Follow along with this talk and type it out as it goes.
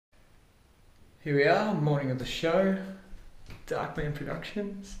Here we are, morning of the show, Darkman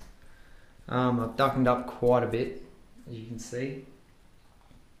Productions. I've darkened up quite a bit, as you can see.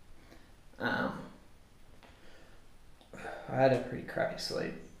 I had a pretty crappy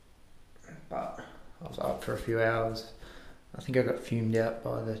sleep, but I was up for a few hours. I think I got fumed out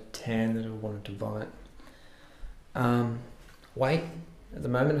by the tan that I wanted to vomit. Weight, at the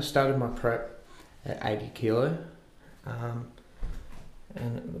moment I started my prep at 80 kilo, and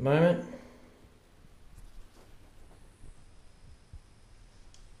at the moment,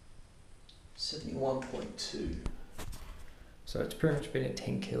 $71.2. So it's pretty much been a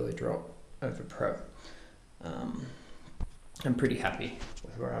 10 kilo drop over prep. I'm pretty happy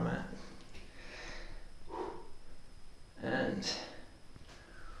with where I'm at. And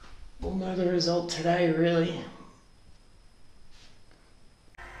we'll know the result today, really.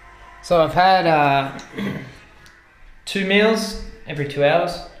 So I've had 2 meals every 2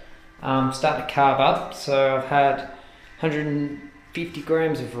 hours. Starting to carb up, so I've had 150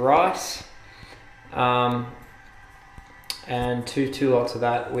 grams of rice, and two lots of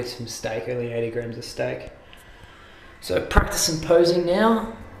that with some steak, only 80 grams of steak. So practicing posing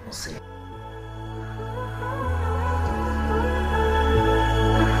now, we'll see.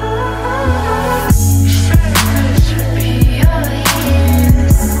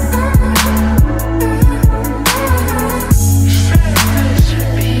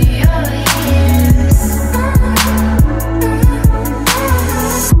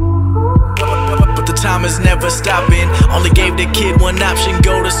 Never stopping, only gave the kid one option,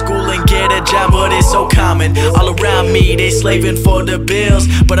 go to school and get a job, but it's so common. All around me, they slaving for the bills,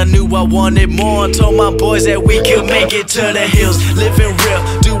 but I knew I wanted more, and told my boys that we could make it to the hills. Living real,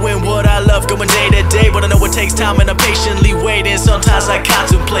 doing what I love, going day to day, but I know it takes time and I'm patiently waiting. Sometimes I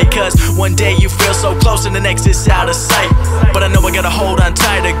contemplate, cause one day you feel so close and the next is out of sight. But I know I gotta hold on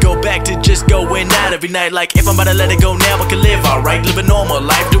tight to go back to just going out every night. Like if I'm about to let it go now, I can live alright, live a normal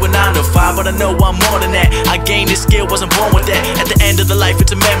life, doing 9 to 5, but I know I'm more than that. I gained this skill, wasn't born with that. At the end of the life,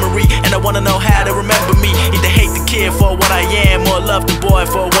 it's a memory, and I wanna know how to remember me. Either hate the kid for what I am, or love the boy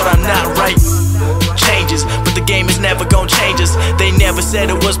for what I'm not, right? Changes, but the game is never gonna change us. They never said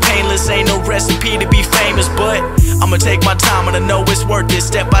it was painless, ain't no recipe to be famous, but I'ma take my time and I know it's worth it.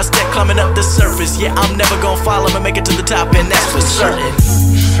 Step by step, climbing up the surface. Yeah, I'm never gonna fall, I'ma make it to the top, and that's for certain.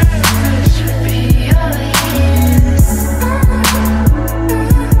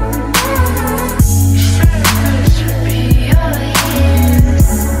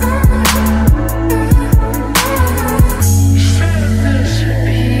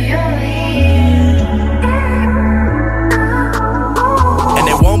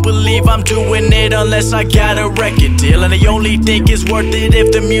 I'm doing it unless I got a record deal, and they only think it's worth it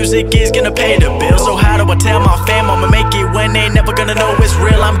if the music is gonna pay the bill. So how do I tell my fam I'ma make it when they never gonna know it's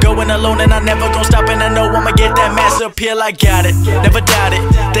real? I'm going alone and I never gonna stop, and I know I'ma get that mass appeal. I got it, never doubt it.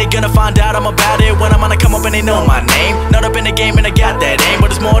 They gonna find out I'm about it when I'm gonna come up and they know my name. Not up in the game and I got that aim,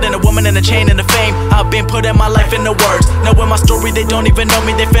 but it's more than a woman and a chain and a fame. I've been putting my life into words, knowing my story, they don't even know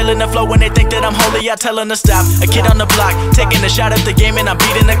me. They feeling the flow when they think that I'm holy, I tell them to stop. A kid on the block, taking a shot at the game and I'm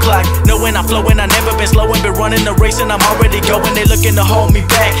beating the clock. Knowing I'm flowing, I never been slowing, been running the race and I'm already going. They looking to hold me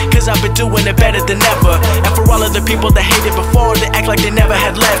back, cause I've been doing it better than ever. And for all of the people that hated before, they act like they never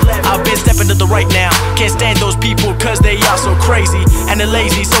had left, I've been stepping to the right now. Can't stand those people cause they are so crazy and they're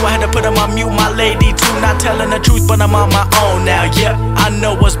lazy, so I had to put them on mute, my lady too. Not telling the truth, but I'm on my own now. Yep, I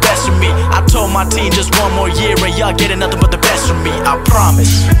know what's best for me. I told my team just one more year and y'all getting nothing but the best from me, I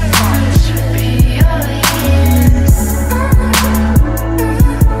promise.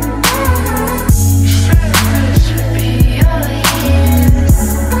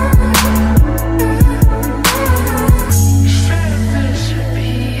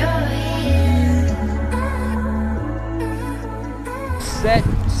 Set,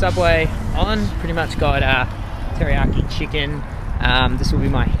 Subway on, pretty much got teriyaki chicken. This will be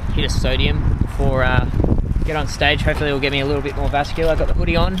my hit of sodium before get on stage. Hopefully it will get me a little bit more vascular. I got the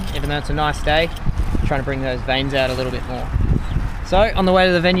hoodie on, even though it's a nice day. Trying to bring those veins out a little bit more. So on the way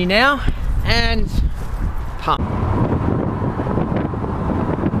to the venue now, and pump.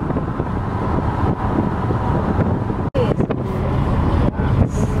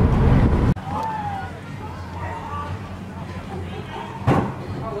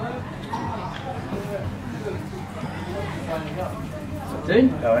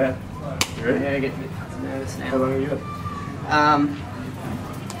 Dude? Oh yeah. You ready? Yeah, I get a bit nervous now. How long are you at?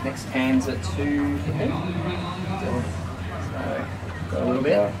 Next hand's at 2:50. So, got a little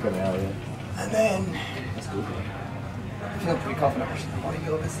bit. Yeah, got an hour, yeah. And then, that's good. I feel pretty confident pushing the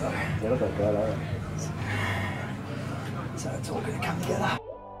bodybuilders though. They look like that, So it's all going to come together.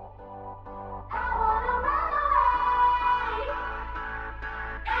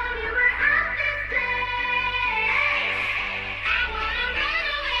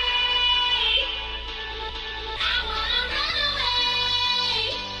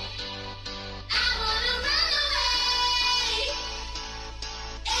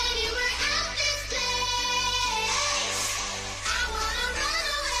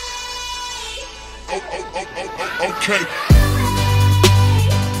 Okay.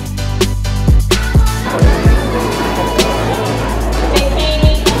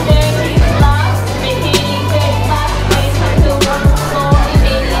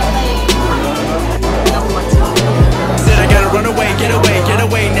 Runaway, get away, get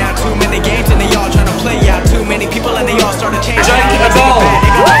away now. Too many games and they all trying to play out. Too many people and they all start to change.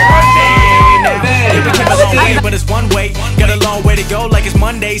 It became a long way, but it's one way. Got a long way to go, like it's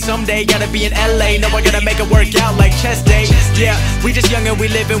Monday. Someday gotta be in LA. No, I gotta make it work out like chest day. Yeah, we just young and we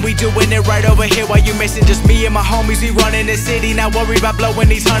living, we doing it right over here. While you missing just me and my homies, we running the city. Not worry about blowing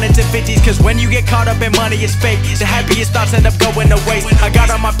these hundreds and fifties, cause when you get caught up in money, it's fake. The happiest thoughts end up going to waste. I got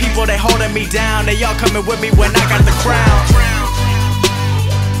all my people, they holding me down. They all coming with me when I got the crown.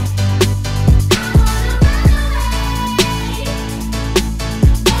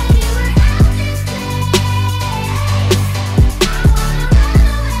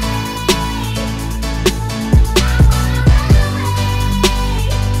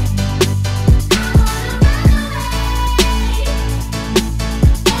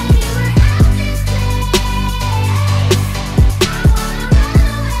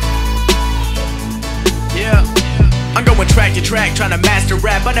 Track to track, trying to master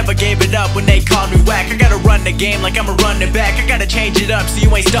rap. I never gave it up when they called me whack. I gotta run the game like I'm a running back. I gotta change it up so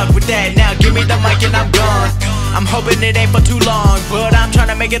you ain't stuck with that. Now give me the mic and I'm gone. I'm hoping it ain't for too long, but I'm trying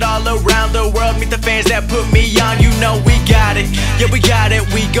to make it all around the world. Meet the fans that put me on. You know we got it, yeah we got it.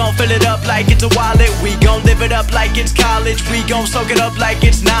 We gon' fill it up like it's a wallet. We gon' live it up like it's college. We gon' soak it up like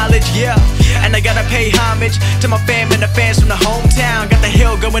it's knowledge, yeah. And I gotta pay homage to my fam and the fans from the hometown. Got the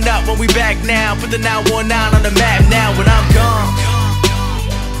hill going up when we back now. Put the 919 on the map now when I'm gone.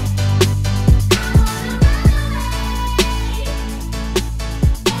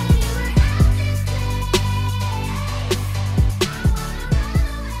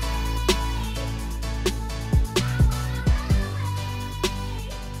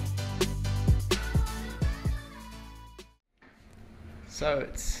 So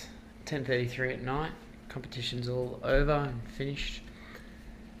it's 10:33 at night. Competition's all over and finished.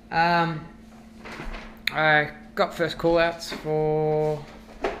 I got first call outs for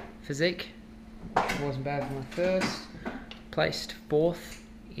Physique. It wasn't bad for my first. Placed 4th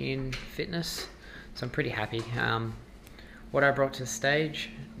in fitness, so I'm pretty happy. What I brought to the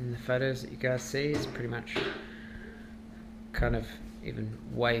stage in the photos that you guys see is pretty much kind of even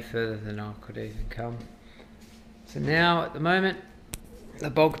way further than I could even come. So now at the moment the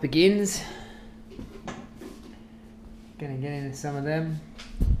bulk begins. Gonna get into some of them,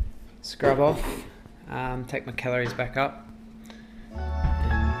 scrub off, take my calories back up,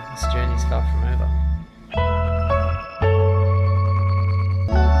 and this journey's far from over.